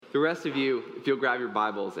The rest of you, if you'll grab your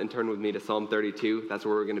Bibles and turn with me to Psalm 32, that's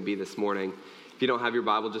where we're going to be this morning. If you don't have your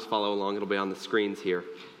Bible, just follow along. It'll be on the screens here.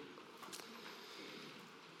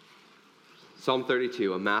 Psalm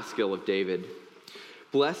 32, a maskil of David.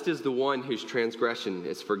 Blessed is the one whose transgression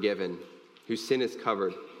is forgiven, whose sin is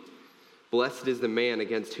covered. Blessed is the man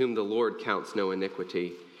against whom the Lord counts no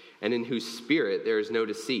iniquity, and in whose spirit there is no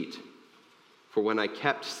deceit. For when I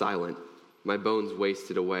kept silent, my bones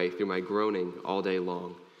wasted away through my groaning all day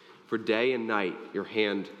long. For day and night your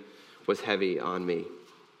hand was heavy on me.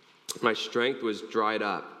 My strength was dried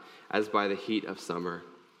up as by the heat of summer.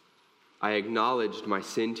 I acknowledged my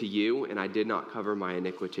sin to you, and I did not cover my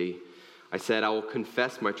iniquity. I said, I will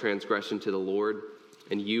confess my transgression to the Lord,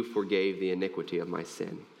 and you forgave the iniquity of my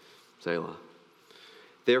sin. Selah.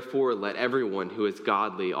 Therefore, let everyone who is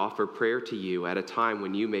godly offer prayer to you at a time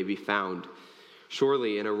when you may be found.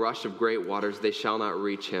 Surely in a rush of great waters they shall not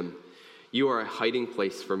reach him. You are a hiding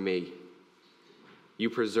place for me. You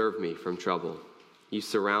preserve me from trouble. You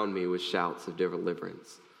surround me with shouts of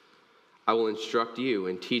deliverance. I will instruct you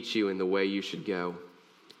and teach you in the way you should go.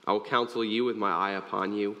 I will counsel you with my eye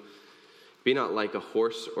upon you. Be not like a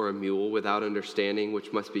horse or a mule without understanding,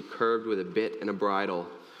 which must be curbed with a bit and a bridle,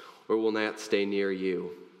 or will not stay near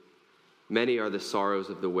you. Many are the sorrows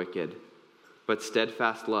of the wicked, but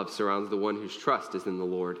steadfast love surrounds the one whose trust is in the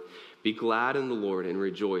Lord. Be glad in the Lord and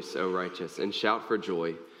rejoice, O righteous, and shout for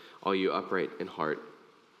joy, all you upright in heart.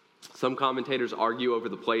 Some commentators argue over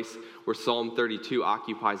the place where Psalm 32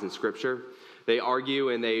 occupies in Scripture. They argue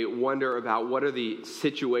and they wonder about what are the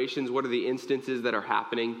situations, what are the instances that are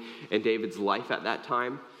happening in David's life at that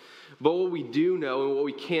time. But what we do know and what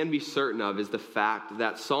we can be certain of is the fact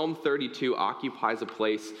that Psalm 32 occupies a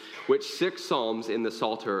place which 6 Psalms in the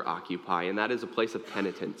Psalter occupy, and that is a place of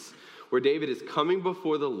penitence, where David is coming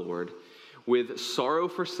before the Lord with sorrow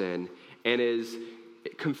for sin and is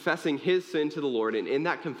confessing his sin to the Lord, and in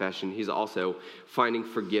that confession, he's also finding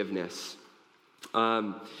forgiveness.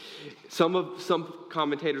 Some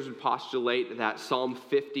commentators would postulate that Psalm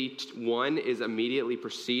 51 is immediately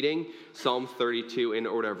preceding Psalm 32 in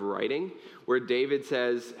order of writing, where David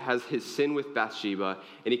has his sin with Bathsheba,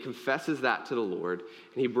 and he confesses that to the Lord,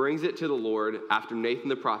 and he brings it to the Lord after Nathan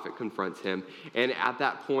the prophet confronts him, and at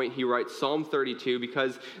that point he writes Psalm 32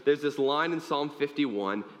 because there's this line in Psalm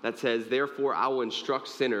 51 that says, therefore I will instruct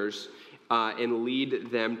sinners and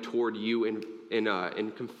lead them toward you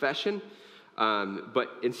in confession.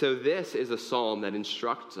 And so this is a psalm that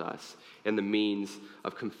instructs us in the means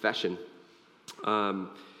of confession.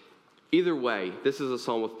 Either way, this is a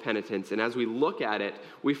psalm of penitence, and as we look at it,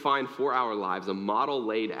 we find for our lives a model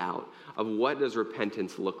laid out of what does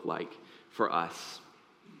repentance look like for us.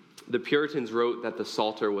 The Puritans wrote that the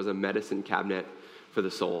Psalter was a medicine cabinet for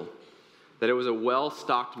the soul, that it was a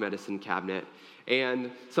well-stocked medicine cabinet.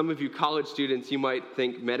 And some of you college students, you might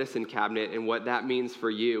think medicine cabinet, and what that means for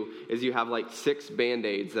you is you have like 6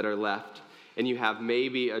 Band-Aids that are left, and you have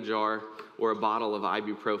maybe a jar or a bottle of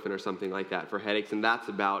ibuprofen or something like that for headaches, and that's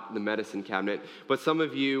about the medicine cabinet. But some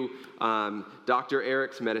of you, Dr.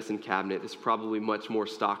 Eric's medicine cabinet is probably much more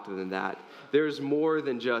stocked than that. There's more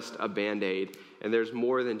than just a Band-Aid, and there's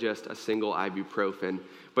more than just a single ibuprofen,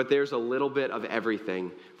 but there's a little bit of everything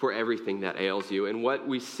for everything that ails you. And what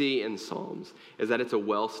we see in Psalms is that it's a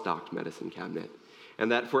well-stocked medicine cabinet,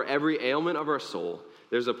 and that for every ailment of our soul,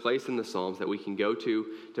 there's a place in the Psalms that we can go to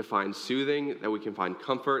find soothing, that we can find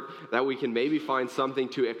comfort, that we can maybe find something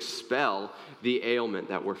to expel the ailment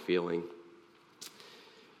that we're feeling.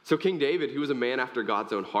 So King David, he was a man after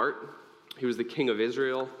God's own heart. He was the king of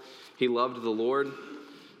Israel. He loved the Lord.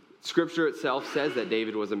 Scripture itself says that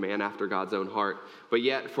David was a man after God's own heart. But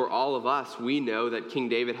yet, for all of us, we know that King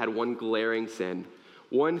David had one glaring sin,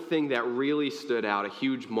 one thing that really stood out, a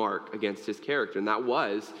huge mark against his character, and that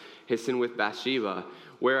was his sin with Bathsheba,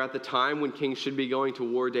 where at the time when kings should be going to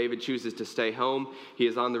war, David chooses to stay home. He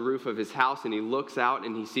is on the roof of his house, and he looks out,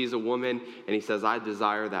 and he sees a woman, and he says, I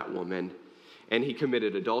desire that woman. And he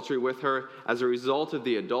committed adultery with her. As a result of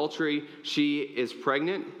the adultery, she is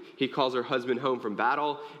pregnant. He calls her husband home from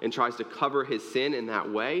battle and tries to cover his sin in that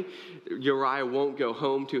way. Uriah won't go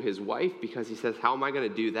home to his wife because he says, how am I going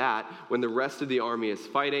to do that when the rest of the army is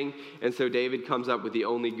fighting? And so David comes up with the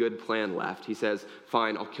only good plan left. He says,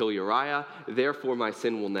 fine, I'll kill Uriah. Therefore, my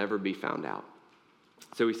sin will never be found out.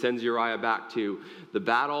 So he sends Uriah back to the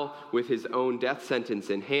battle with his own death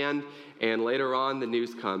sentence in hand. And later on, the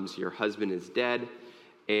news comes, your husband is dead.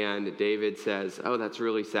 And David says, oh, that's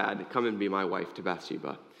really sad. Come and be my wife, to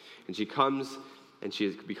Bathsheba. And she comes, and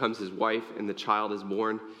she becomes his wife, and the child is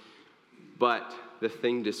born. But the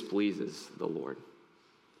thing displeases the Lord.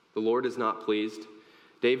 The Lord is not pleased.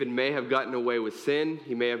 David may have gotten away with sin,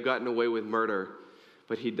 he may have gotten away with murder,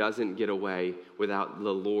 but he doesn't get away without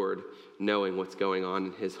the Lord knowing what's going on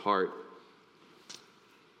in his heart.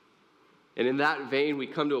 And in that vein, we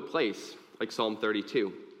come to a place like Psalm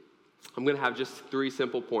 32. I'm going to have just 3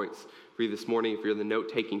 simple points for you this morning. If you're the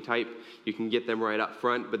note-taking type, you can get them right up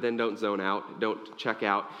front, but then don't zone out, don't check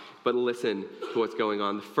out, but listen to what's going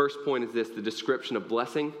on. The first point is this, the description of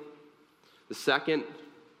blessing. The second,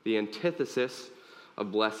 the antithesis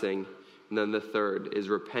of blessing. And then the third is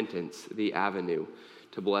repentance, the avenue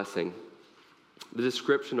to blessing. The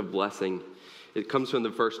description of blessing, it comes from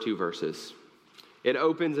the first 2 verses. It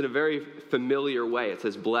opens in a very familiar way. It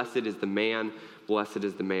says, blessed is the man, blessed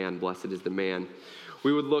is the man, blessed is the man.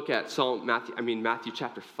 We would look at Matthew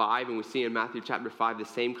chapter 5, and we see in Matthew chapter 5 the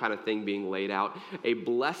same kind of thing being laid out, a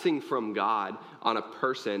blessing from God on a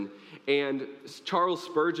person. And Charles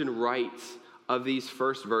Spurgeon writes of these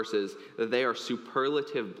first verses that they are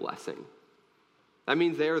superlative blessing. That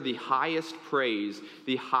means they are the highest praise,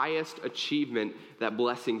 the highest achievement that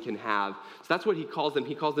blessing can have. So that's what he calls them.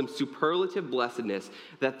 He calls them superlative blessedness,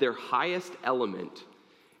 that their highest element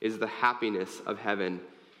is the happiness of heaven.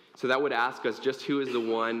 So that would ask us just who is the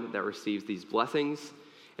one that receives these blessings,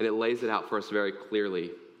 and it lays it out for us very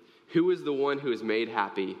clearly. Who is the one who is made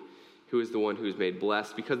happy? Who is the one who is made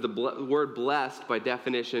blessed? Because the word blessed, by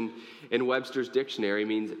definition, in Webster's dictionary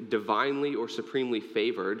means divinely or supremely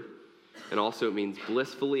favored, and also it means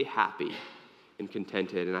blissfully happy and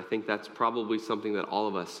contented. And I think that's probably something that all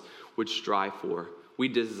of us would strive for. We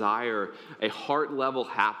desire a heart-level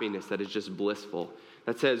happiness that is just blissful,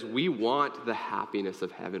 that says we want the happiness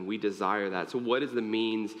of heaven. We desire that. So what is the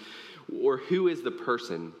means, or who is the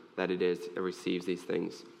person that it is that receives these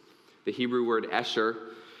things? The Hebrew word esher,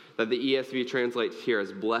 that the ESV translates here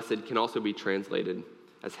as blessed, can also be translated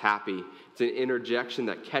as happy. It's an interjection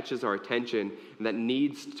that catches our attention and that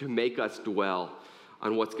needs to make us dwell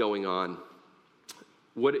on what's going on.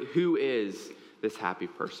 Who is this happy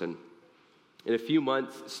person? In a few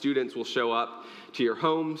months, students will show up to your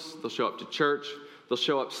homes, they'll show up to church, they'll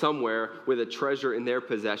show up somewhere with a treasure in their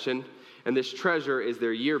possession, and this treasure is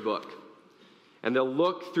their yearbook. And they'll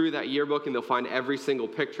look through that yearbook and they'll find every single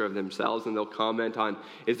picture of themselves, and they'll comment on,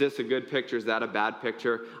 is this a good picture? Is that a bad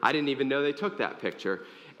picture? I didn't even know they took that picture.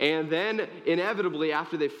 And then, inevitably,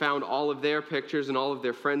 after they've found all of their pictures and all of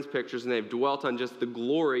their friends' pictures, and they've dwelt on just the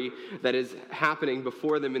glory that is happening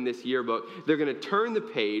before them in this yearbook, they're going to turn the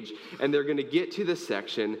page, and they're going to get to the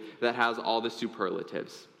section that has all the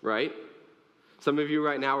superlatives, right? Some of you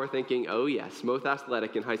right now are thinking, oh yes, most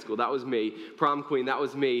athletic in high school, that was me. Prom queen, that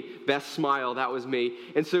was me. Best smile, that was me.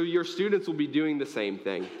 And so your students will be doing the same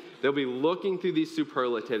thing. They'll be looking through these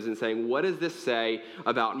superlatives and saying, what does this say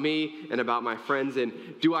about me and about my friends? And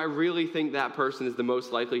do I really think that person is the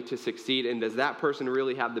most likely to succeed? And does that person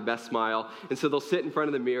really have the best smile? And so they'll sit in front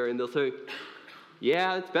of the mirror and they'll say,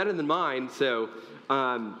 yeah, it's better than mine.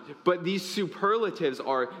 But these superlatives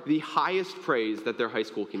are the highest praise that their high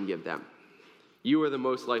school can give them. You are the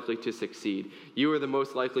most likely to succeed. You are the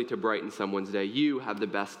most likely to brighten someone's day. You have the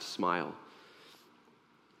best smile.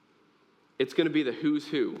 It's going to be the who's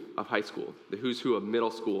who of high school, the who's who of middle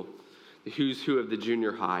school, the who's who of the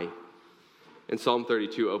junior high. And Psalm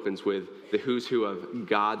 32 opens with the who's who of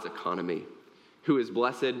God's economy. Who is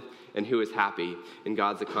blessed and who is happy in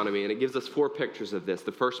God's economy. And it gives us 4 pictures of this.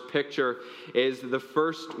 The first picture is the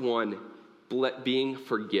first one, being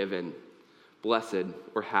forgiven. Blessed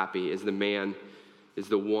or happy is the man, is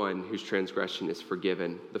the one whose transgression is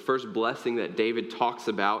forgiven. The first blessing that David talks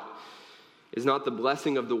about is not the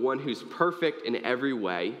blessing of the one who's perfect in every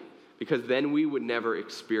way, because then we would never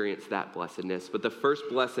experience that blessedness. But the first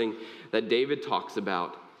blessing that David talks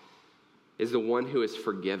about is the one who is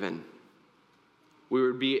forgiven. We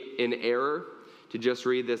would be in error to just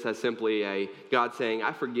read this as simply a God saying,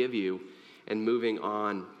 I forgive you, and moving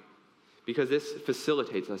on. Because this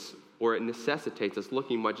facilitates us, or it necessitates us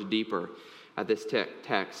looking much deeper at this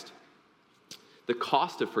text. The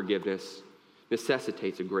cost of forgiveness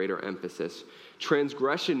necessitates a greater emphasis.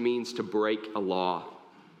 Transgression means to break a law.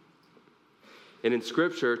 And in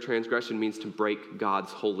Scripture, transgression means to break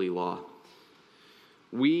God's holy law.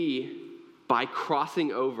 We, by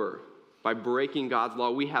crossing over, by breaking God's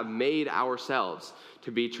law, we have made ourselves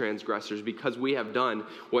to be transgressors because we have done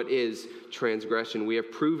what is transgression. We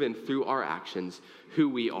have proven through our actions who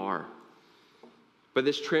we are. But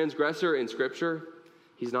this transgressor in Scripture,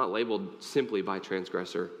 he's not labeled simply by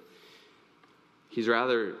transgressor. He's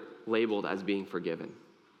rather labeled as being forgiven.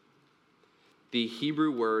 The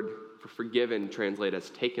Hebrew word for forgiven translates as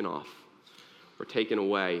taken off or taken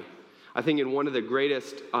away. I think in one of the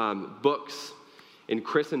greatest books in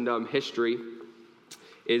Christendom history,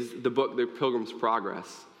 is the book, The Pilgrim's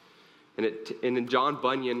Progress. And John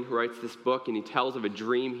Bunyan writes this book, and he tells of a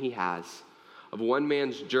dream he has of one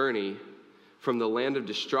man's journey from the land of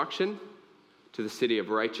destruction to the city of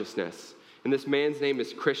righteousness. And this man's name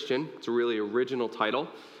is Christian. It's a really original title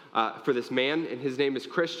for this man, and his name is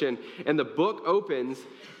Christian. And the book opens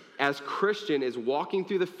as Christian is walking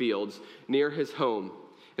through the fields near his home.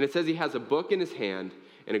 And it says he has a book in his hand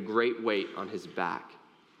and a great weight on his back.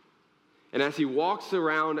 And as he walks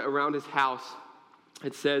around his house,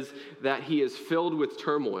 it says that he is filled with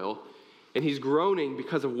turmoil, and he's groaning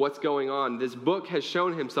because of what's going on. This book has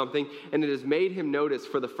shown him something, and it has made him notice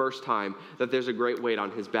for the first time that there's a great weight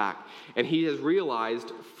on his back. And he has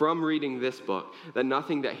realized from reading this book that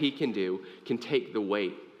nothing that he can do can take the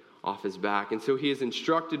weight off his back. And so he is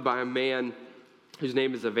instructed by a man whose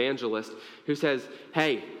name is Evangelist, who says,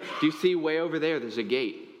 "Hey, do you see way over there? There's a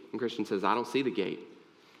gate." And Christian says, "I don't see the gate."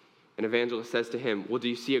 And Evangelist says to him, "Well, do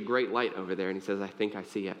you see a great light over there?" And he says, "I think I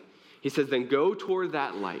see it." He says, "Then go toward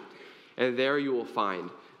that light, and there you will find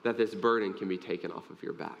that this burden can be taken off of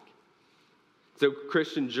your back." So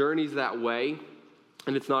Christian journeys that way,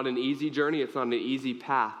 and it's not an easy journey, it's not an easy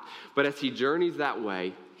path. But as he journeys that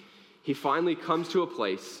way, he finally comes to a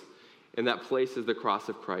place, and that place is the cross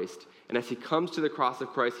of Christ. And as he comes to the cross of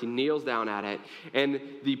Christ, he kneels down at it. And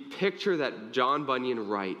the picture that John Bunyan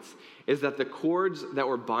writes is that the cords that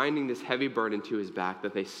were binding this heavy burden to his back,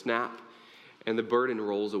 that they snap and the burden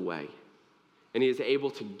rolls away. And he is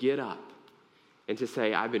able to get up and to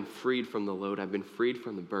say, "I've been freed from the load. I've been freed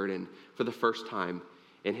from the burden," for the first time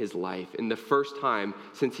in his life. And the first time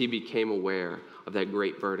since he became aware of that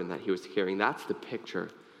great burden that he was carrying. That's the picture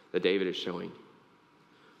that David is showing.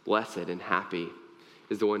 Blessed and happy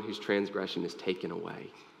is the one whose transgression is taken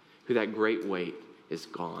away, who that great weight is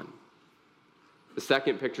gone. The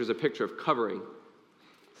second picture is a picture of covering.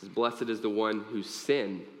 It says, "Blessed is the one whose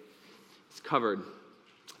sin is covered."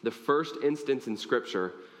 The first instance in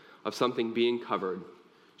Scripture of something being covered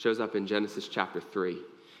shows up in Genesis chapter 3.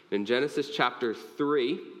 In Genesis chapter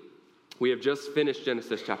 3, we have just finished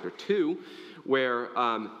Genesis chapter 2, where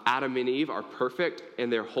Adam and Eve are perfect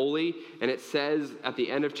and they're holy. And it says at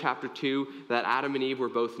the end of chapter 2 that Adam and Eve were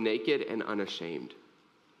both naked and unashamed.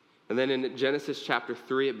 And then in Genesis chapter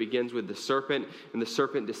 3, it begins with the serpent, and the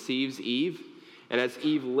serpent deceives Eve. And as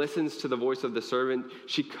Eve listens to the voice of the serpent,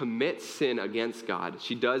 she commits sin against God.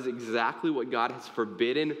 She does exactly what God has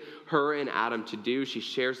forbidden her and Adam to do. She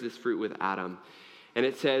shares this fruit with Adam. And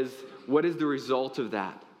it says, what is the result of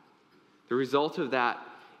that? The result of that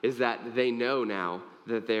is that they know now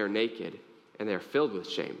that they are naked and they are filled with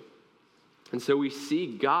shame. And so we see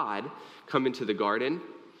God come into the garden,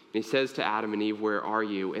 and he says to Adam and Eve, "Where are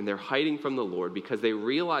you?" And they're hiding from the Lord because they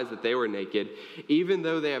realize that they were naked, even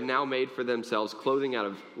though they have now made for themselves clothing out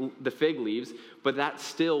of the fig leaves, but that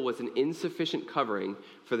still was an insufficient covering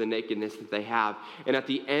for the nakedness that they have. And at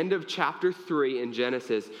the end of chapter 3 in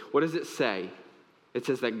Genesis, what does it say? It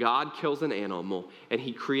says that God kills an animal and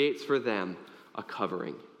he creates for them a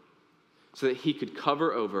covering so that he could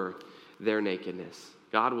cover over their nakedness.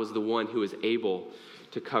 God was the one who was able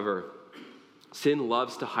to cover. Sin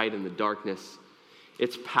loves to hide in the darkness.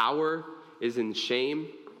 Its power is in shame.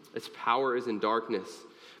 Its power is in darkness.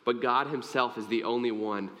 But God himself is the only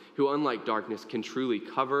one who, unlike darkness, can truly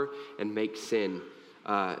cover and make sin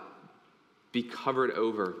be covered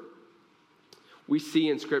over. We see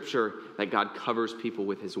in Scripture that God covers people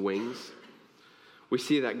with his wings. We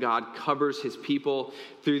see that God covers his people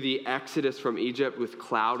through the exodus from Egypt with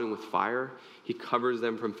cloud and with fire. He covers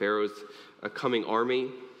them from Pharaoh's coming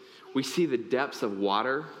army. We see the depths of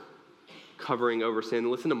water covering over sin.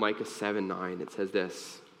 Listen to Micah 7:9. It says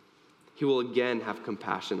this: "He will again have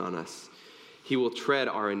compassion on us. He will tread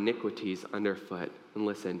our iniquities underfoot." And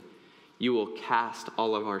listen, "You will cast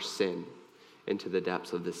all of our sin into the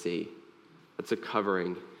depths of the sea." That's a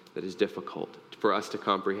covering that is difficult for us to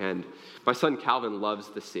comprehend. My son Calvin loves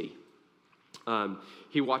the sea.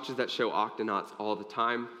 He watches that show Octonauts all the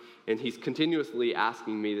time. And he's continuously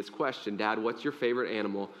asking me this question: "Dad, what's your favorite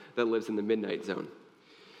animal that lives in the midnight zone?"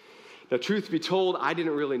 Now, truth be told, I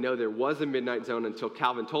didn't really know there was a midnight zone until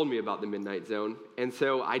Calvin told me about the midnight zone. And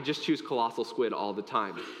so I just choose colossal squid all the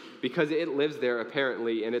time because it lives there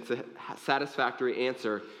apparently, and it's a satisfactory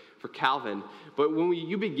answer for Calvin. But when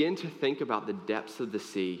you begin to think about the depths of the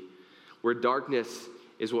sea, where darkness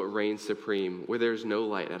is what reigns supreme, where there's no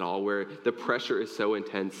light at all, where the pressure is so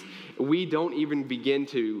intense, we don't even begin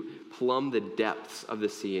to plumb the depths of the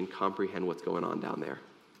sea and comprehend what's going on down there.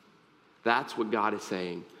 That's what God is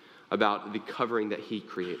saying about the covering that he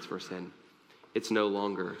creates for sin. It's no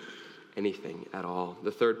longer anything at all.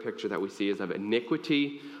 The third picture that we see is of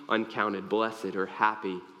iniquity uncounted. Blessed or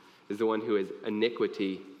happy is the one who is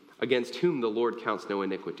iniquity, against whom the Lord counts no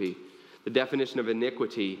iniquity. The definition of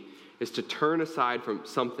iniquity is to turn aside from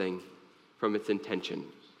something from its intention,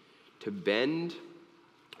 to bend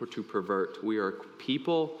or to pervert. We are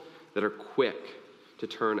people that are quick to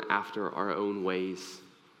turn after our own ways.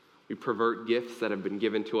 We pervert gifts that have been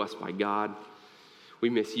given to us by God. We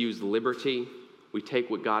misuse liberty. We take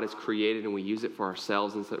what God has created and we use it for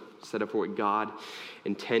ourselves instead of for what God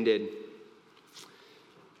intended.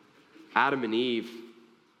 Adam and Eve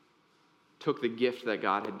took the gift that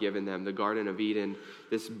God had given them, the Garden of Eden,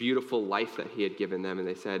 this beautiful life that he had given them, and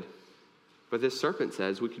they said, but this serpent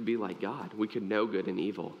says we could be like God. We could know good and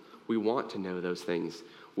evil. We want to know those things.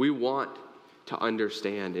 We want to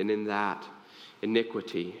understand, and in that,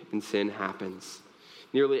 iniquity and sin happens.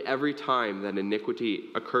 Nearly every time that iniquity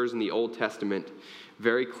occurs in the Old Testament,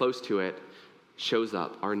 very close to it shows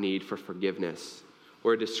up our need for forgiveness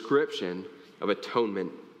or a description of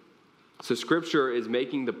atonement. So Scripture is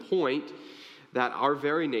making the point that our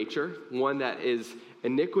very nature, one that is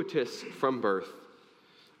iniquitous from birth,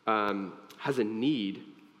 has a need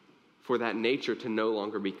for that nature to no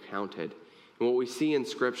longer be counted. And what we see in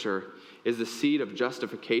Scripture is the seed of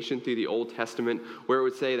justification through the Old Testament, where it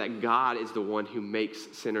would say that God is the one who makes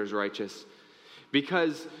sinners righteous.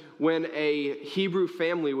 Because when a Hebrew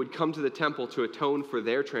family would come to the temple to atone for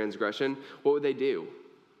their transgression, what would they do?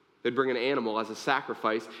 They'd bring an animal as a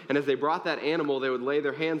sacrifice, and as they brought that animal, they would lay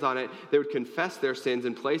their hands on it, they would confess their sins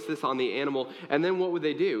and place this on the animal, and then what would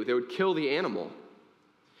they do? They would kill the animal.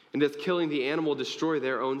 And does killing the animal destroy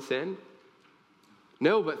their own sin?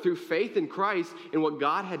 No, but through faith in Christ and what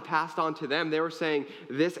God had passed on to them, they were saying,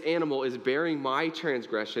 this animal is bearing my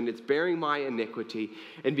transgression, it's bearing my iniquity,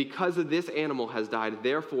 and because of this animal has died,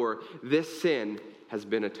 therefore this sin has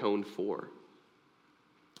been atoned for.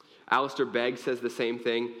 Alistair Begg says the same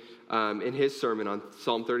thing in his sermon on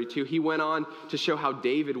Psalm 32. He went on to show how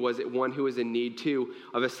David was one who was in need too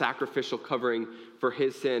of a sacrificial covering for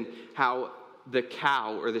his sin, how the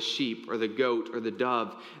cow or the sheep or the goat or the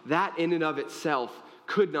dove, that in and of itself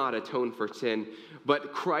could not atone for sin,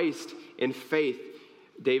 but Christ in faith,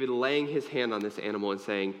 David laying his hand on this animal and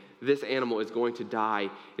saying, this animal is going to die,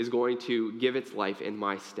 is going to give its life in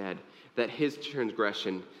my stead, that his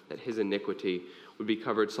transgression, that his iniquity would be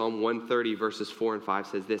covered. Psalm 130 verses 4 and 5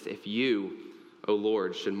 says this, if you, O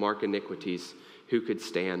Lord, should mark iniquities, who could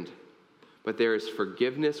stand? But there is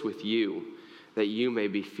forgiveness with you, that you may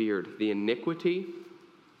be feared. The iniquity,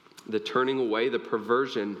 the turning away, the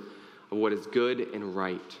perversion of what is good and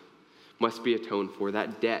right must be atoned for.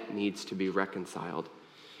 That debt needs to be reconciled.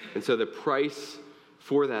 And so the price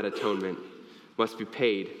for that atonement must be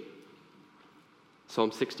paid.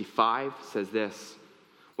 Psalm 65 says this,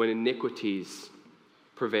 when iniquities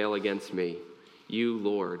prevail against me, you,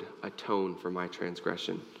 Lord, atone for my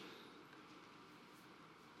transgression.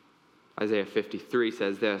 Isaiah 53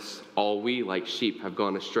 says this, all we like sheep have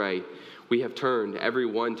gone astray. We have turned every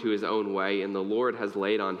one to his own way, and the Lord has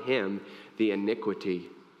laid on him the iniquity,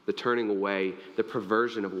 the turning away, the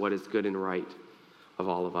perversion of what is good and right of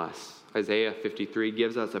all of us. Isaiah 53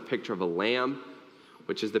 gives us a picture of a lamb,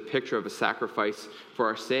 which is the picture of a sacrifice for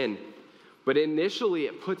our sin. But initially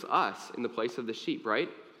it puts us in the place of the sheep, right?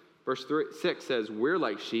 Verse 6 says, we're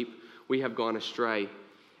like sheep, we have gone astray.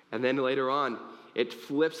 And then later on, it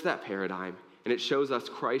flips that paradigm, and it shows us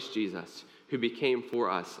Christ Jesus, who became for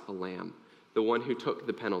us a lamb, the one who took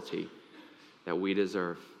the penalty that we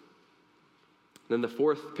deserve. Then the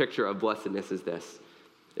fourth picture of blessedness is this.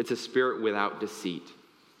 It's a spirit without deceit.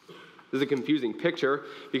 This is a confusing picture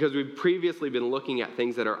because we've previously been looking at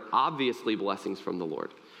things that are obviously blessings from the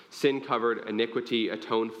Lord. Sin covered, iniquity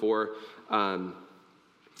atoned for,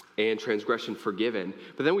 and transgression forgiven.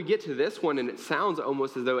 But then we get to this one, and it sounds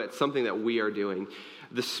almost as though it's something that we are doing.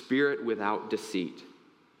 The spirit without deceit.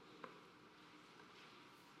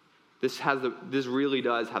 This really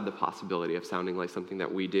does have the possibility of sounding like something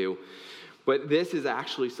that we do. But this is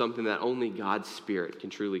actually something that only God's Spirit can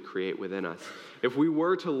truly create within us. If we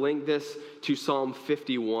were to link this to Psalm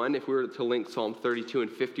 51, if we were to link Psalm 32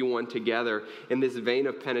 and 51 together in this vein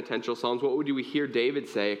of penitential psalms, what would we hear David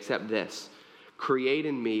say except this? Create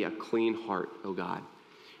in me a clean heart, O God,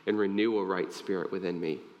 and renew a right spirit within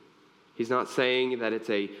me. He's not saying that it's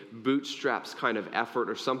a bootstraps kind of effort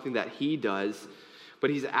or something that he does, but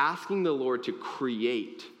he's asking the Lord to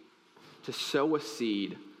create, to sow a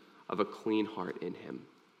seed of a clean heart in him,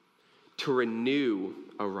 to renew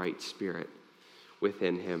a right spirit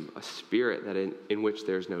within him, a spirit that in which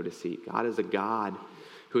there's no deceit. God is a God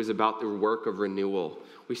who is about the work of renewal.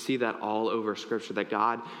 We see that all over Scripture, that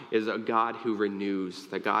God is a God who renews,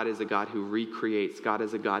 that God is a God who recreates, God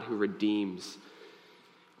is a God who redeems.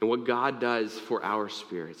 And what God does for our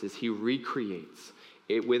spirits is he recreates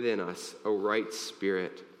it within us a right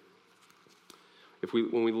spirit.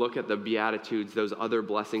 When we look at the Beatitudes, those other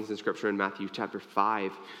blessings in Scripture in Matthew chapter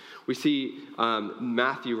 5, we see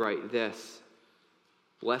Matthew write this: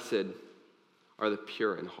 "Blessed are the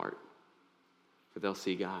pure in heart, for they'll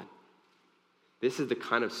see God." This is the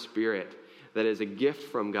kind of spirit that is a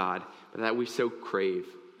gift from God, but that we so crave.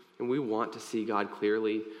 And we want to see God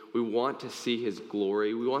clearly. We want to see his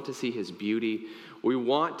glory. We want to see his beauty. We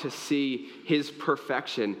want to see his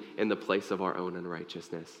perfection in the place of our own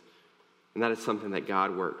unrighteousness. And that is something that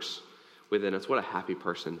God works within us. What a happy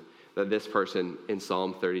person that this person in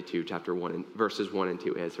Psalm 32, chapter 1, verses 1 and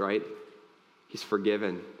 2 is, right? He's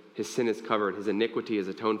forgiven. His sin is covered. His iniquity is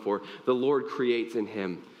atoned for. The Lord creates in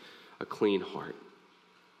him a clean heart.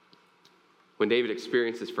 When David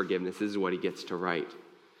experiences forgiveness, this is what he gets to write.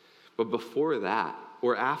 But before that,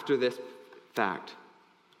 or after this fact,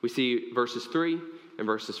 we see verses 3 and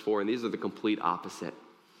verses 4, and these are the complete opposite.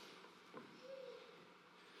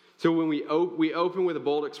 So when we open with a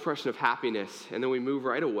bold expression of happiness, and then we move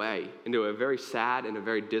right away into a very sad and a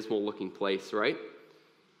very dismal looking place, right?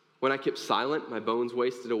 When I kept silent, my bones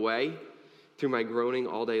wasted away through my groaning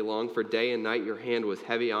all day long. For day and night your hand was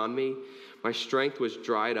heavy on me. My strength was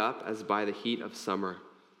dried up as by the heat of summer.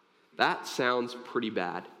 That sounds pretty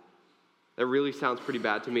bad. That really sounds pretty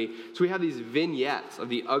bad to me. So we have these vignettes of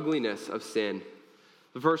the ugliness of sin.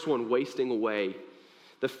 The first one, wasting away.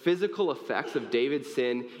 The physical effects of David's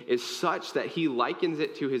sin is such that he likens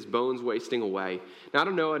it to his bones wasting away. Now, I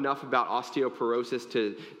don't know enough about osteoporosis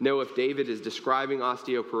to know if David is describing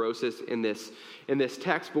osteoporosis in this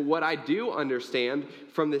text, but what I do understand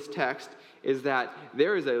from this text is that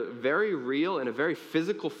there is a very real and a very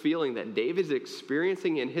physical feeling that David is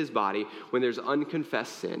experiencing in his body when there's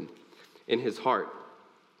unconfessed sin in his heart.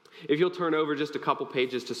 If you'll turn over just a couple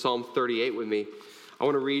pages to Psalm 38 with me, I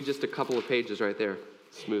want to read just a couple of pages right there.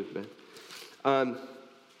 Smooth, man.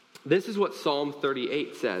 This is what Psalm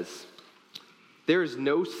 38 says. There is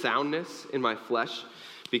no soundness in my flesh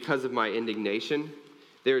because of my indignation.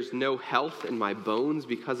 There is no health in my bones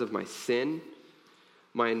because of my sin.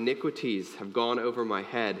 My iniquities have gone over my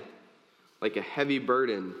head like a heavy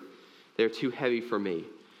burden. They're too heavy for me.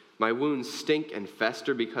 My wounds stink and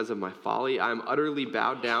fester because of my folly. I am utterly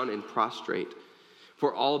bowed down and prostrate.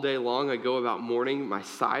 For all day long I go about mourning. My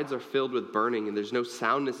sides are filled with burning, and there's no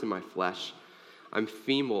soundness in my flesh. I'm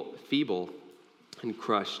feeble and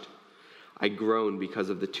crushed. I groan because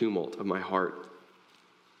of the tumult of my heart.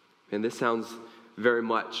 And this sounds very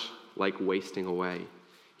much like wasting away.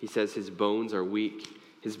 He says his bones are weak.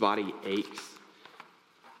 His body aches.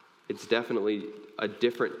 It's definitely a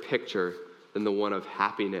different picture than the one of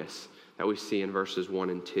happiness that we see in verses 1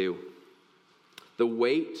 and 2. The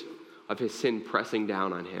weight of his sin pressing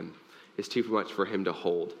down on him is too much for him to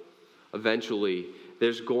hold. Eventually,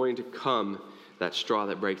 there's going to come that straw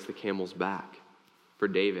that breaks the camel's back for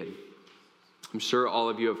David. I'm sure all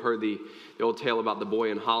of you have heard the old tale about the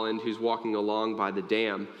boy in Holland who's walking along by the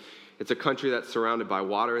dam. It's a country that's surrounded by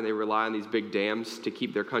water, and they rely on these big dams to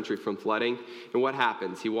keep their country from flooding. And what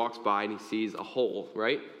happens? He walks by and he sees a hole,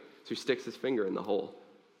 right? So he sticks his finger in the hole.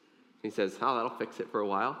 He says, oh, that'll fix it for a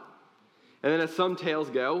while. And then as some tales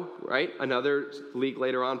go, right, another leak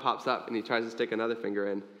later on pops up, and he tries to stick another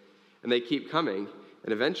finger in. And they keep coming,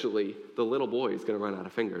 and eventually the little boy is going to run out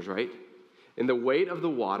of fingers, right? And the weight of the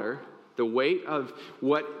water, the weight of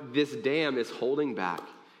what this dam is holding back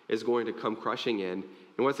is going to come crushing in.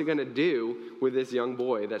 And what's it going to do with this young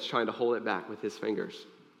boy that's trying to hold it back with his fingers?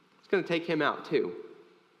 It's going to take him out too.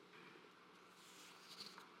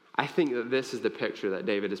 I think that this is the picture that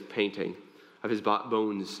David is painting of his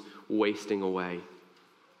bones wasting away.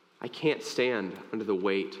 I can't stand under the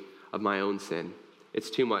weight of my own sin.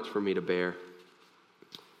 It's too much for me to bear.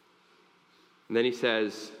 And then he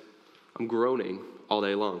says, I'm groaning all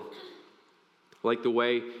day long. Like the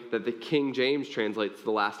way that the King James translates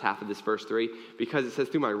the last half of this verse 3, because it says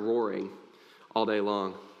through my roaring all day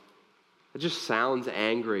long. It just sounds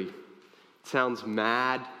angry. It sounds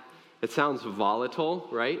mad. It sounds volatile,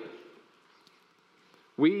 right?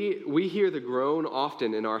 We hear the groan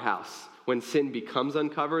often in our house when sin becomes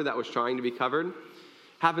uncovered that was trying to be covered.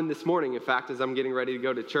 Happened this morning, in fact, as I'm getting ready to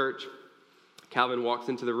go to church. Calvin walks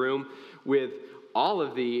into the room with all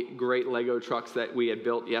of the great Lego trucks that we had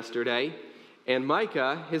built yesterday. And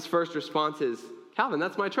Micah, his first response is, Calvin,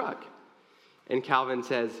 that's my truck. And Calvin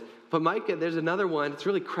says, but Micah, there's another one. It's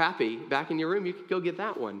really crappy back in your room. You could go get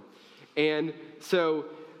that one. And so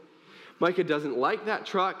Micah doesn't like that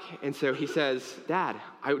truck, and so he says, Dad,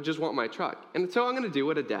 I just want my truck. And so I'm going to do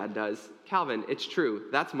what a dad does. Calvin, it's true.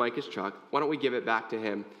 That's Micah's truck. Why don't we give it back to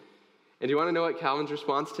him? And do you want to know what Calvin's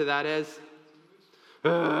response to that is?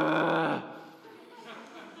 And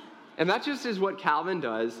that just is what Calvin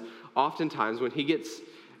does oftentimes when he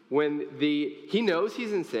knows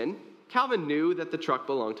he's in sin. Calvin knew that the truck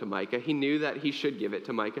belonged to Micah. He knew that he should give it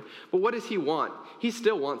to Micah. But what does he want? He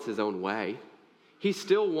still wants his own way. He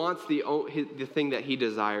still wants the thing that he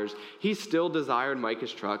desires. He still desired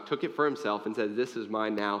Micah's truck, took it for himself, and said, this is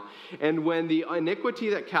mine now. And when the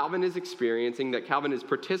iniquity that Calvin is experiencing, that Calvin is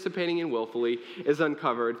participating in willfully, is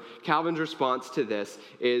uncovered, Calvin's response to this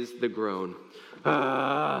is the groan.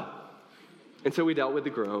 And so we dealt with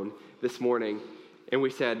the groan this morning, and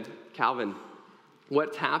we said, Calvin,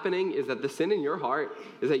 what's happening is that the sin in your heart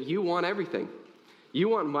is that you want everything. You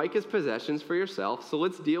want Micah's possessions for yourself, so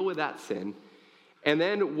let's deal with that sin. And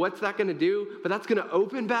then what's that going to do? But that's going to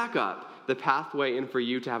open back up the pathway in for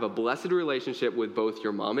you to have a blessed relationship with both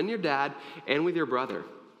your mom and your dad and with your brother.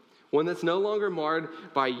 One that's no longer marred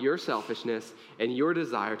by your selfishness and your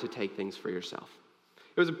desire to take things for yourself.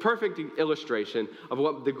 It was a perfect illustration of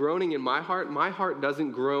what the groaning in my heart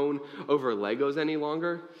doesn't groan over Legos any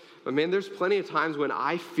longer. But man, there's plenty of times when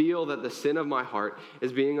I feel that the sin of my heart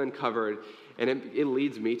is being uncovered, and it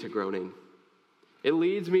leads me to groaning. It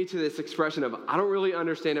leads me to this expression of, I don't really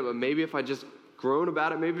understand it, but maybe if I just groan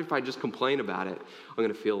about it, maybe if I just complain about it, I'm going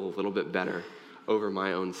to feel a little bit better over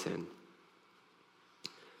my own sin.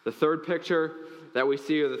 The third picture that we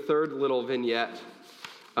see, or the third little vignette,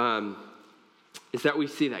 is that we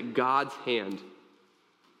see that God's hand.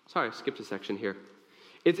 Sorry, I skipped a section here.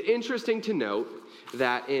 It's interesting to note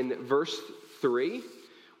that in verse 3,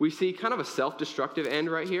 we see kind of a self-destructive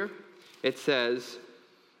end right here. It says,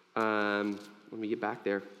 let me get back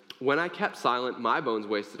there. When I kept silent, my bones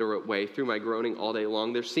wasted away through my groaning all day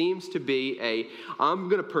long. There seems to be I'm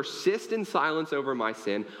going to persist in silence over my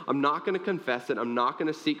sin. I'm not going to confess it. I'm not going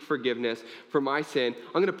to seek forgiveness for my sin.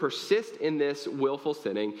 I'm going to persist in this willful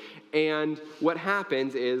sinning. And what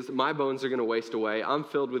happens is my bones are going to waste away. I'm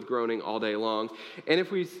filled with groaning all day long. And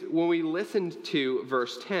when we listened to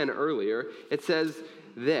verse 10 earlier, it says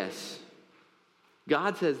this.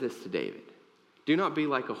 God says this to David. Do not be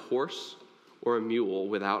like a horse or a mule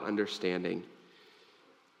without understanding,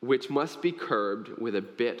 which must be curbed with a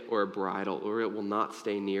bit or a bridle, or it will not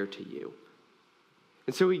stay near to you.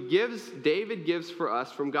 And so David gives for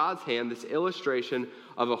us from God's hand this illustration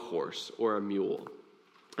of a horse or a mule.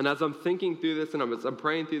 And as I'm thinking through this and I'm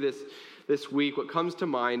praying through this week, what comes to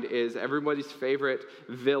mind is everybody's favorite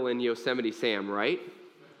villain, Yosemite Sam, right?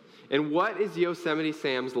 And what is Yosemite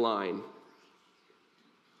Sam's line?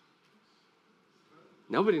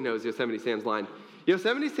 Nobody knows Yosemite Sam's line.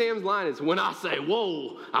 Yosemite Sam's line is, when I say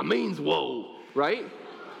whoa, I means whoa, right?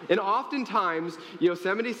 And oftentimes,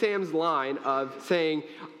 Yosemite Sam's line of saying,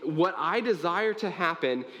 what I desire to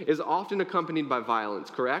happen is often accompanied by violence,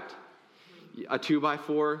 correct? A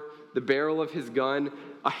 2x4, the barrel of his gun,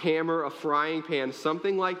 a hammer, a frying pan,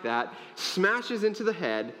 something like that, smashes into the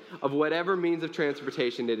head of whatever means of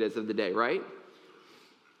transportation it is of the day, right?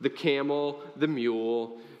 The camel, the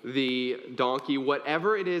mule, the donkey,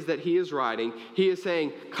 whatever it is that he is riding, he is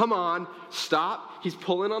saying, come on, stop. He's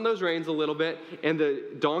pulling on those reins a little bit, and the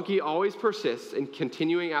donkey always persists in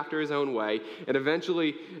continuing after his own way, and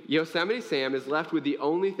eventually Yosemite Sam is left with the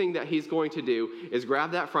only thing that he's going to do is grab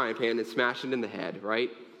that frying pan and smash it in the head, right?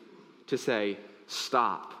 To say,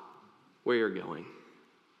 stop where you're going.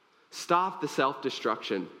 Stop the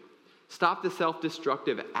self-destruction. Stop the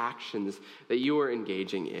self-destructive actions that you are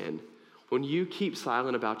engaging in. When you keep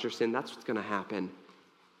silent about your sin, that's what's going to happen.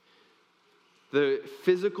 The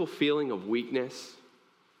physical feeling of weakness,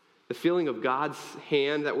 the feeling of God's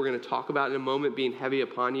hand that we're going to talk about in a moment being heavy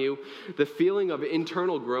upon you, the feeling of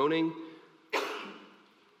internal groaning,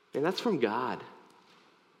 and that's from God.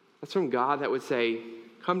 That's from God that would say,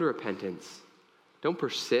 come to repentance. Don't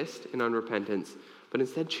persist in unrepentance, but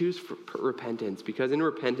instead choose repentance, because in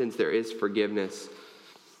repentance there is forgiveness.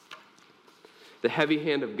 The heavy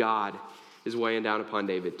hand of God is weighing down upon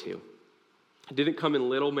David too. It didn't come in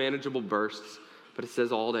little manageable bursts, but it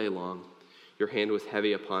says all day long, your hand was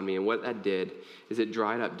heavy upon me. And what that did is it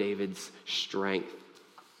dried up David's strength.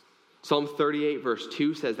 Psalm 38 verse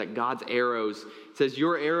 2 says that God's arrows, says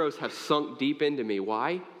your arrows have sunk deep into me.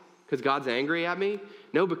 Why? Because God's angry at me?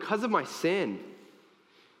 No, because of my sin.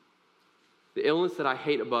 The illness that I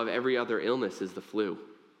hate above every other illness is the flu.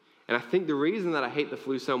 And I think the reason that I hate the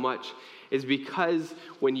flu so much is because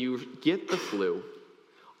when you get the flu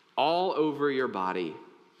all over your body,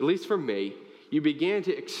 at least for me, you began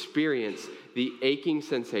to experience the aching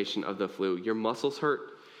sensation of the flu. Your muscles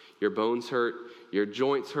hurt, your bones hurt, your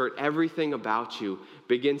joints hurt, everything about you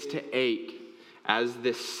begins to ache as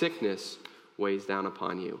this sickness weighs down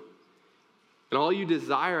upon you. And all you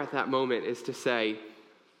desire at that moment is to say,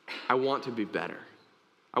 I want to be better.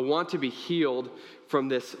 I want to be healed from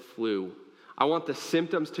this flu. I want the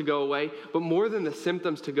symptoms to go away, but more than the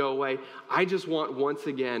symptoms to go away, I just want once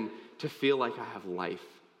again to feel like I have life.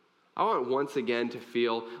 I want once again to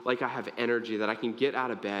feel like I have energy, that I can get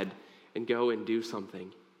out of bed and go and do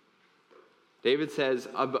something. David says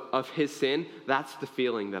of his sin, that's the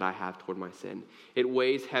feeling that I have toward my sin. It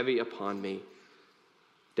weighs heavy upon me.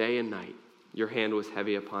 Day and night, your hand was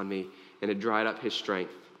heavy upon me, and it dried up his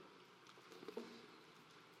strength.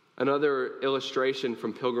 Another illustration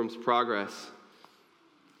from Pilgrim's Progress,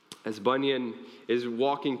 as Bunyan is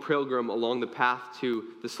walking Pilgrim along the path to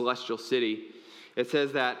the celestial city, it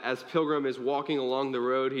says that as Pilgrim is walking along the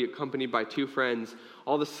road, he accompanied by two friends,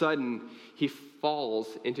 all of a sudden he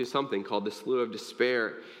falls into something called the Slough of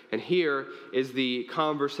Despair. And here is the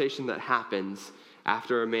conversation that happens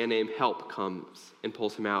after a man named Help comes and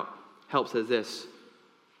pulls him out. Help says this,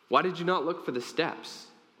 "Why did you not look for the steps?"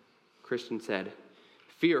 Christian said,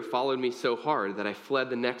 "Fear followed me so hard that I fled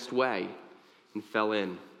the next way and fell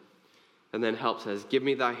in." And then Help says, "Give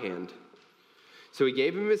me thy hand." So he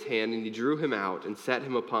gave him his hand, and he drew him out and set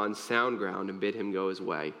him upon sound ground and bid him go his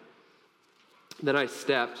way. Then I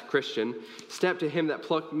Christian, stepped to him that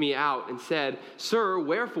plucked me out and said, "Sir,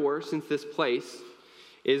 wherefore, since this place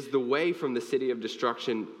is the way from the city of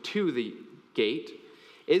destruction to the gate,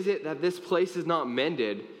 is it that this place is not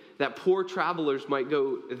mended, that poor travelers might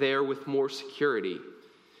go there with more security?"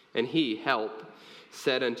 And he, Help,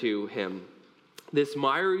 said unto him, "This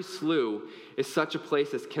miry slough is such a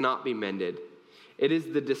place as cannot be mended. It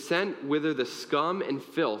is the descent whither the scum and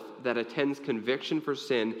filth that attends conviction for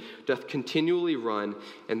sin doth continually run,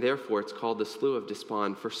 and therefore it's called the Slough of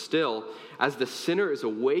Despond. For still, as the sinner is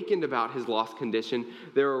awakened about his lost condition,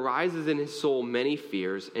 there arises in his soul many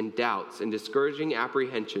fears and doubts and discouraging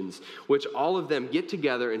apprehensions, which all of them get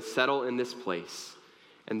together and settle in this place.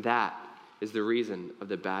 And that is the reason of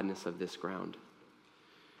the badness of this ground."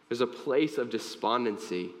 There's a place of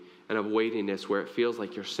despondency and of weightiness where it feels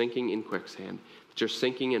like you're sinking in quicksand, that you're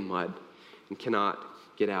sinking in mud and cannot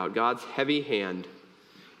get out. God's heavy hand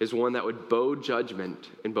is one that would bode judgment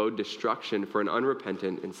and bode destruction for an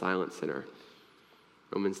unrepentant and silent sinner.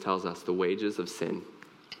 Romans tells us the wages of sin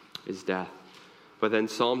is death. But then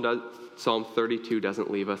Psalm 32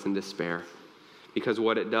 doesn't leave us in despair, because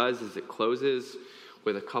what it does is it closes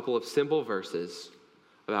with a couple of simple verses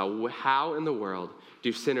about how in the world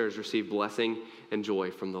do sinners receive blessing and joy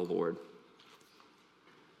from the Lord.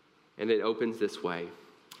 And it opens this way: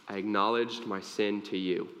 "I acknowledged my sin to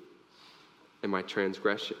you, and my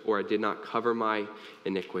transgression, or I did not cover my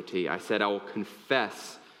iniquity. I said, I will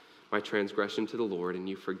confess my transgression to the Lord, and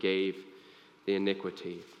you forgave the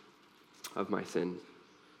iniquity of my sin."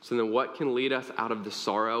 So then what can lead us out of the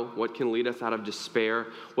sorrow? What can lead us out of despair?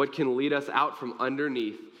 What can lead us out from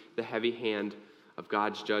underneath the heavy hand of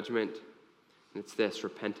God's judgment? And it's this: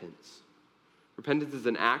 repentance. Repentance is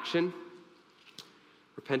an action.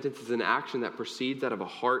 Repentance is an action that proceeds out of a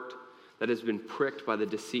heart that has been pricked by the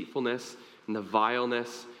deceitfulness and the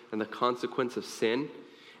vileness and the consequence of sin.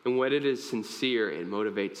 And when it is sincere, it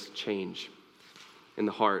motivates change in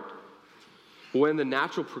the heart. When the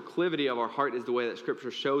natural proclivity of our heart is the way that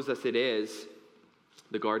Scripture shows us it is,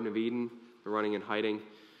 the Garden of Eden, the running and hiding,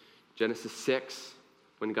 Genesis 6,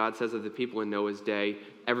 when God says of the people in Noah's day,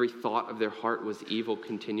 every thought of their heart was evil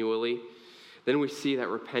continually, then we see that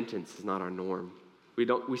repentance is not our norm.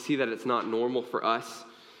 We see that it's not normal for us.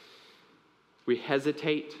 We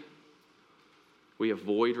hesitate. We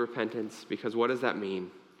avoid repentance, because what does that mean?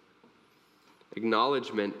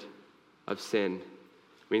 Acknowledgement of sin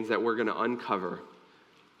means that we're going to uncover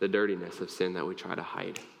the dirtiness of sin that we try to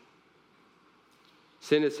hide.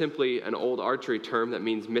 Sin is simply an old archery term that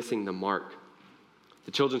means missing the mark.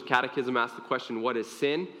 The Children's Catechism asks the question, what is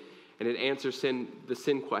sin? And it answers the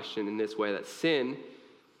sin question in this way, that sin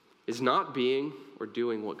is not being or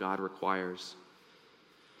doing what God requires.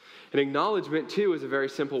 And acknowledgement, too, is a very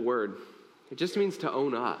simple word. It just means to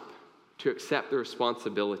own up, to accept the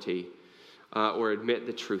responsibility or admit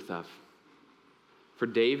the truth of. For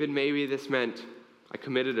David, maybe this meant, I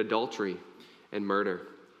committed adultery and murder.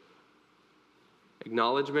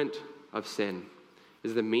 Acknowledgement of sin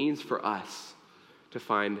is the means for us to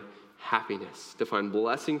find happiness, to find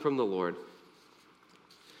blessing from the Lord.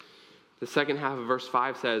 The second half of verse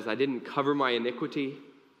 5 says, I didn't cover my iniquity.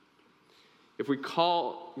 If we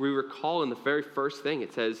recall in the very first thing,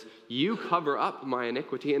 it says, you cover up my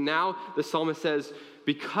iniquity. And now the psalmist says,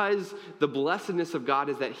 because the blessedness of God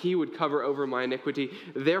is that he would cover over my iniquity,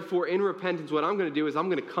 therefore in repentance, what I'm going to do is I'm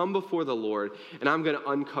going to come before the Lord and I'm going to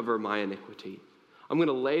uncover my iniquity. I'm going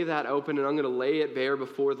to lay that open and I'm going to lay it bare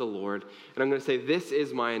before the Lord. And I'm going to say, this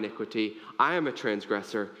is my iniquity. I am a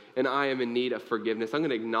transgressor and I am in need of forgiveness. I'm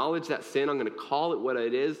going to acknowledge that sin. I'm going to call it what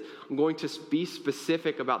it is. I'm going to be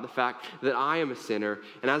specific about the fact that I am a sinner.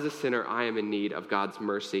 And as a sinner, I am in need of God's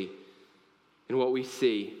mercy. And what we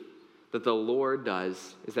see that the Lord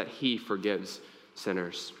does is that he forgives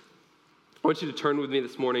sinners. I want you to turn with me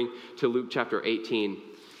this morning to Luke chapter 18.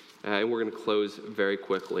 And we're going to close very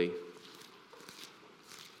quickly.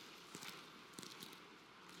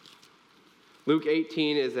 Luke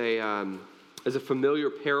 18 is a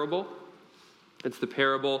familiar parable. It's the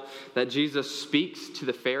parable that Jesus speaks to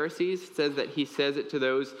the Pharisees. It says that he says it to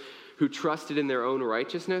those who trusted in their own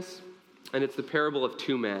righteousness. And it's the parable of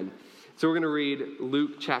two men. So we're going to read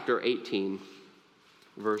Luke chapter 18,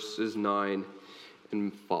 verses 9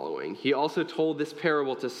 and following. He also told this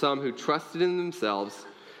parable to some who trusted in themselves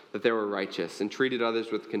that they were righteous and treated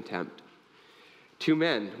others with contempt. Two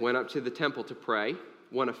men went up to the temple to pray,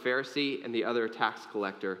 one a Pharisee and the other a tax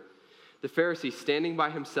collector. The Pharisee, standing by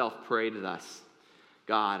himself, prayed thus,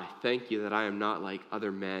 God, I thank you that I am not like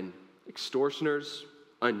other men, extortioners,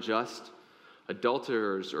 unjust,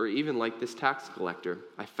 adulterers, or even like this tax collector.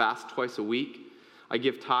 I fast twice a week. I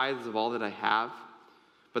give tithes of all that I have.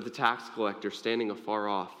 But the tax collector, standing afar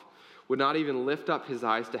off, would not even lift up his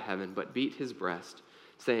eyes to heaven, but beat his breast,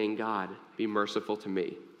 saying, God, be merciful to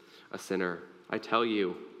me, a sinner. I tell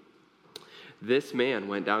you, this man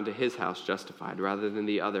went down to his house justified rather than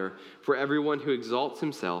the other. For everyone who exalts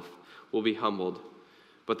himself will be humbled,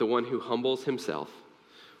 but the one who humbles himself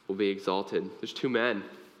will be exalted. There's two men.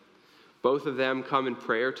 Both of them come in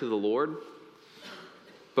prayer to the Lord.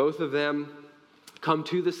 Both of them come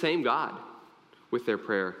to the same God with their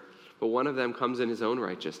prayer. But one of them comes in his own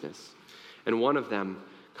righteousness. And one of them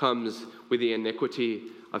comes with the iniquity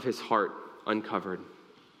of his heart uncovered.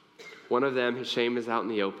 One of them, his shame is out in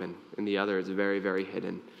the open, and the other is very, very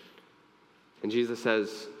hidden. And Jesus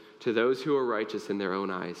says, to those who are righteous in their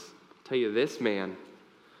own eyes, I'll tell you, this man,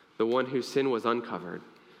 the one whose sin was uncovered,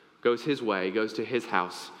 goes his way, goes to his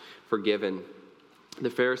house, forgiven. The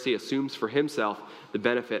Pharisee assumes for himself the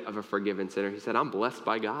benefit of a forgiven sinner. He said, I'm blessed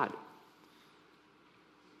by God.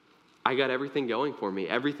 I got everything going for me.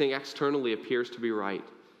 Everything externally appears to be right.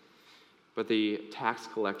 But the tax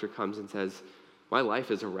collector comes and says, my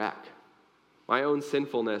life is a wreck. My own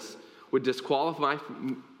sinfulness would disqualify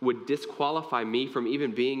me from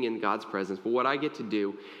even being in God's presence. But what I get to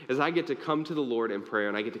do is I get to come to the Lord in prayer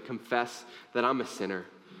and I get to confess that I'm a sinner.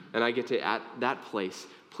 And I get to, at that place,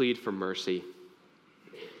 plead for mercy.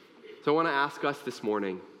 So I want to ask us this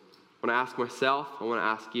morning. I want to ask myself. I want to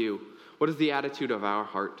ask you. What is the attitude of our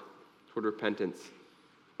heart toward repentance?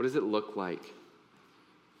 What does it look like?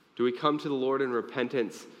 Do we come to the Lord in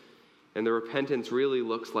repentance, and the repentance really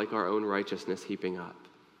looks like our own righteousness heaping up?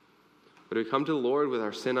 But we come to the Lord with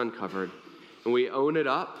our sin uncovered, and we own it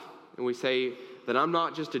up, and we say that I'm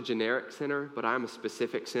not just a generic sinner, but I'm a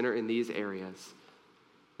specific sinner in these areas.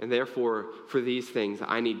 And therefore, for these things,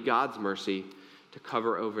 I need God's mercy to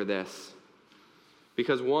cover over this.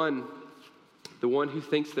 Because the one who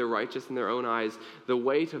thinks they're righteous in their own eyes, the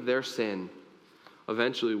weight of their sin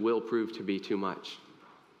eventually will prove to be too much.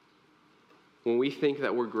 When we think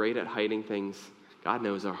that we're great at hiding things, God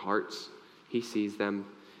knows our hearts. He sees them.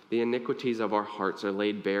 The iniquities of our hearts are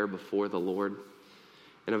laid bare before the Lord.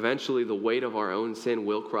 And eventually the weight of our own sin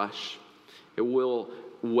will crush. It will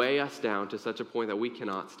weigh us down to such a point that we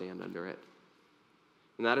cannot stand under it.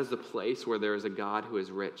 And that is the place where there is a God who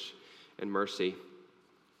is rich in mercy.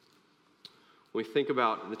 When we think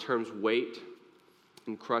about the terms weight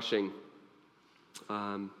and crushing,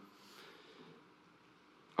 I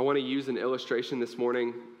want to use an illustration this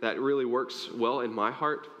morning that really works well in my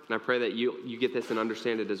heart, and I pray that you get this and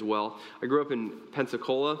understand it as well. I grew up in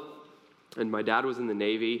Pensacola, and my dad was in the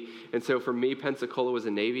Navy, and so for me, Pensacola was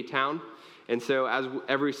a Navy town. And so as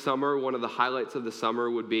every summer, one of the highlights of the summer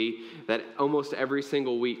would be that almost every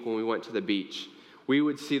single week when we went to the beach, we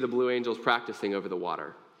would see the Blue Angels practicing over the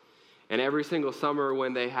water. And every single summer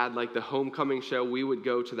when they had like the homecoming show, we would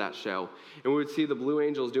go to that show. And we would see the Blue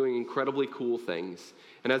Angels doing incredibly cool things.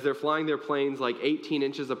 And as they're flying their planes like 18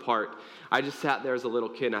 inches apart, I just sat there as a little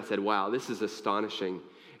kid and I said, wow, this is astonishing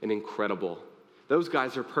and incredible. Those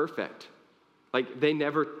guys are perfect. Like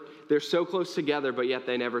they're so close together, but yet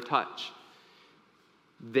they never touch.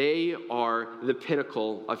 They are the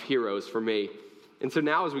pinnacle of heroes for me. And so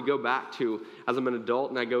now as I'm an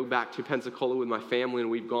adult and I go back to Pensacola with my family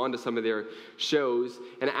and we've gone to some of their shows,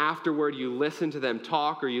 and afterward you listen to them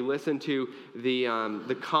talk or you listen to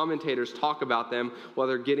the commentators talk about them while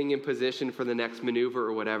they're getting in position for the next maneuver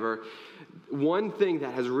or whatever, one thing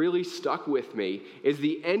that has really stuck with me is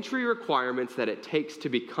the entry requirements that it takes to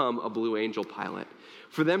become a Blue Angel pilot.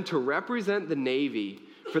 For them to represent the Navy,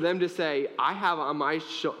 for them to say, I have on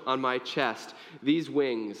my chest these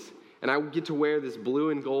wings, and I get to wear this blue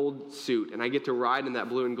and gold suit, and I get to ride in that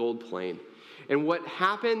blue and gold plane. And what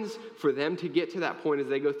happens for them to get to that point is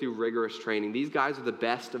they go through rigorous training. These guys are the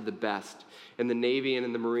best of the best in the Navy and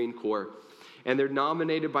in the Marine Corps. And they're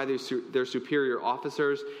nominated by their superior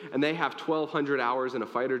officers, and they have 1,200 hours in a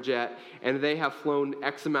fighter jet, and they have flown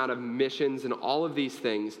X amount of missions and all of these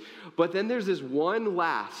things. But then there's this one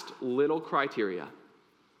last little criteria.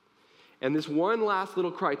 And this one last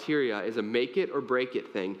little criteria is a make it or break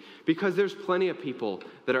it thing, because there's plenty of people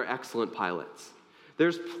that are excellent pilots.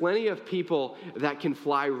 There's plenty of people that can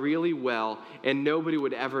fly really well, and nobody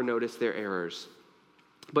would ever notice their errors.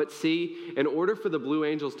 But see, in order for the Blue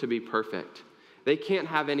Angels to be perfect, they can't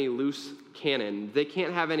have any loose cannon. They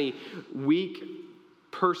can't have any weak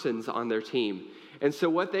persons on their team. And so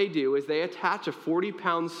what they do is they attach a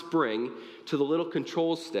 40-pound spring to the little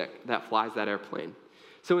control stick that flies that airplane.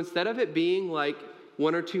 So instead of it being like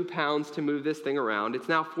 1 or 2 pounds to move this thing around, it's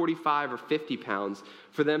now 45 or 50 pounds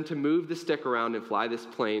for them to move the stick around and fly this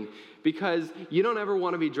plane, because you don't ever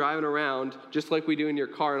want to be driving around just like we do in your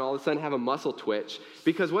car and all of a sudden have a muscle twitch,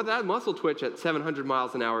 because what that muscle twitch at 700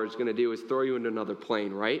 miles an hour is going to do is throw you into another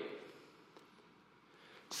plane, right?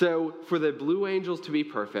 So for the Blue Angels to be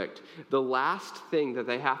perfect, the last thing that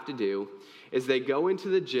they have to do is they go into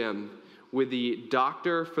the gym with the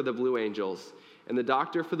doctor for the Blue Angels, and the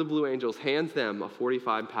doctor for the Blue Angels hands them a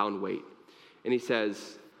 45-pound weight. And he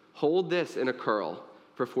says, hold this in a curl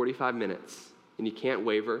for 45 minutes, and you can't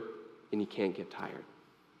waver, and you can't get tired.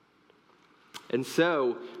 And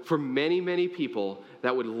so, for many, many people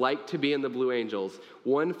that would like to be in the Blue Angels,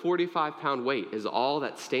 one 45-pound weight is all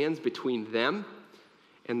that stands between them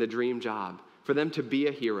and the dream job, for them to be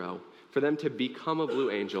a hero, for them to become a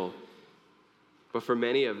Blue Angel. But for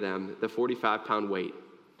many of them, the 45-pound weight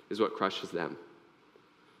is what crushes them.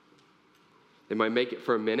 They might make it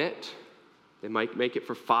for a minute, they might make it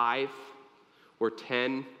for 5 or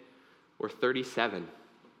 10 or 37.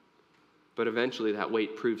 But eventually that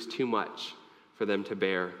weight proves too much for them to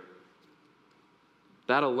bear.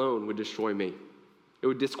 That alone would destroy me. It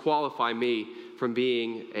would disqualify me from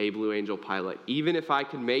being a Blue Angel pilot, even if I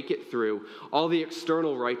could make it through all the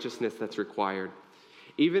external righteousness that's required.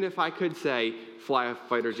 Even if I could, say, fly a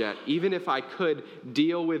fighter jet, even if I could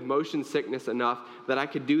deal with motion sickness enough that I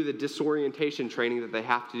could do the disorientation training that they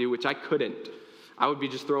have to do, which I couldn't. I would be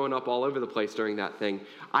just throwing up all over the place during that thing.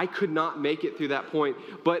 I could not make it through that point,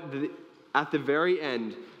 but at the very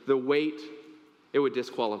end, the weight, it would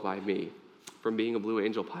disqualify me from being a Blue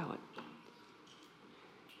Angel pilot.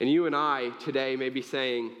 And you and I today may be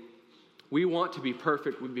saying, we want to be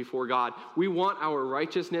perfect before God. We want our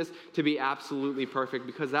righteousness to be absolutely perfect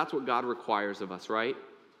because that's what God requires of us, right?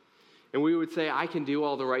 And we would say, I can do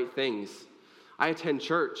all the right things. I attend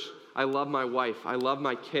church. I love my wife. I love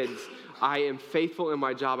my kids. I am faithful in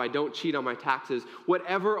my job. I don't cheat on my taxes.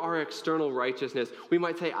 Whatever our external righteousness, we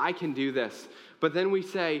might say, I can do this. But then we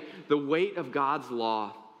say, the weight of God's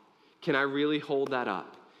law, can I really hold that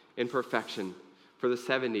up in perfection for the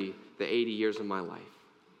 70, the 80 years of my life?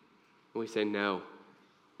 And we say, no,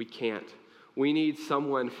 we can't. We need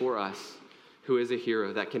someone for us who is a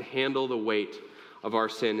hero that can handle the weight of our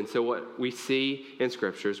sin. And so what we see in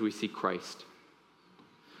Scriptures, we see Christ.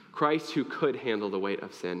 Christ who could handle the weight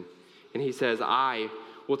of sin. And he says, I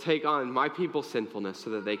will take on my people's sinfulness so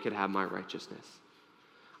that they could have my righteousness.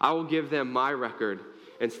 I will give them my record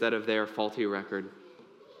instead of their faulty record.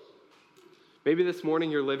 Maybe this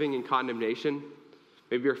morning you're living in condemnation.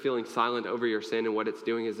 Maybe you're feeling silent over your sin, and what it's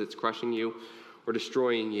doing is it's crushing you or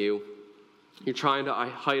destroying you. You're trying to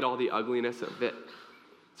hide all the ugliness of it.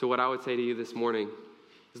 So what I would say to you this morning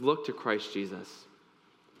is look to Christ Jesus.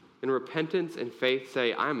 In repentance and faith,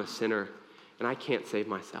 say, I'm a sinner, and I can't save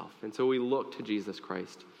myself. And so we look to Jesus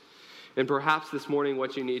Christ. And perhaps this morning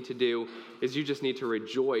what you need to do is you just need to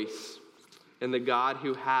rejoice in the God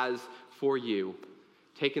who has for you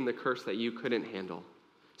taken the curse that you couldn't handle,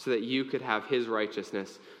 so that you could have his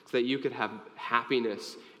righteousness, so that you could have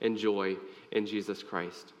happiness and joy in Jesus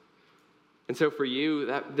Christ. And so for you,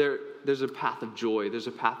 there's a path of joy. There's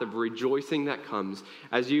a path of rejoicing that comes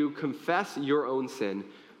as you confess your own sin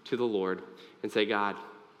to the Lord and say, God,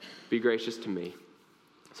 be gracious to me.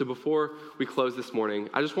 So before we close this morning,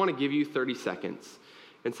 I just want to give you 30 seconds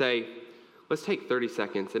and say, let's take 30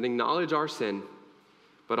 seconds and acknowledge our sin,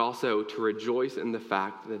 but also to rejoice in the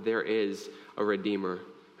fact that there is a Redeemer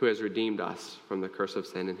who has redeemed us from the curse of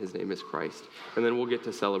sin, and his name is Christ. And then we'll get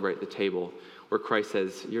to celebrate the table where Christ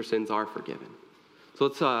says, your sins are forgiven.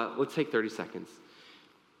 So let's take 30 seconds.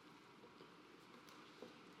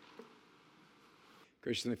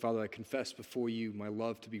 Gracious Heavenly Father, I confess before you my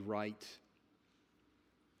love to be right.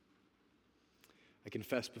 I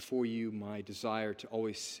confess before you my desire to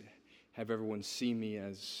always have everyone see me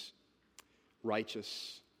as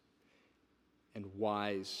righteous and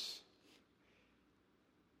wise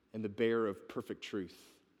and the bearer of perfect truth.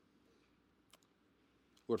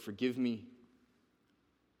 Lord, forgive me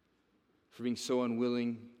for being so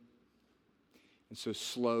unwilling and so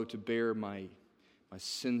slow to bear my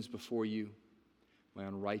sins before you, my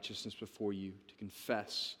unrighteousness before you, to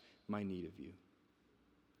confess my need of you.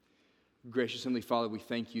 Gracious Heavenly Father, we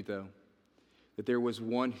thank you, though, that there was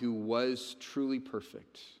one who was truly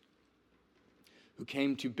perfect, who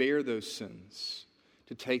came to bear those sins,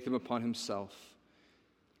 to take them upon himself,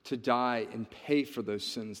 to die and pay for those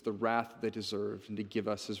sins, the wrath that they deserved, and to give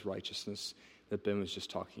us his righteousness that Ben was just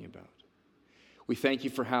talking about. We thank you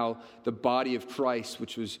for how the body of Christ,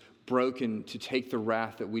 which was broken to take the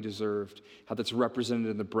wrath that we deserved, how that's represented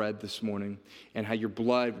in the bread this morning, and how your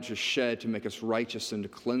blood which was shed to make us righteous and to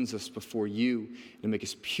cleanse us before you and to make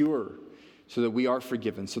us pure so that we are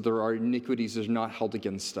forgiven, so that our iniquities are not held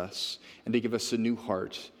against us, and to give us a new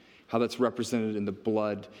heart, how that's represented in the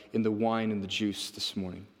blood, in the wine, and the juice this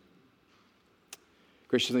morning.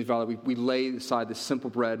 Gracious Heavenly Father, we lay aside the simple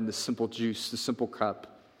bread and the simple juice, the simple cup,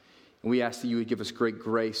 and we ask that you would give us great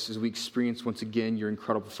grace as we experience once again your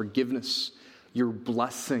incredible forgiveness, your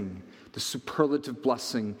blessing, the superlative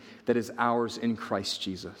blessing that is ours in Christ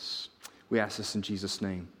Jesus. We ask this in Jesus'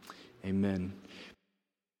 name. Amen.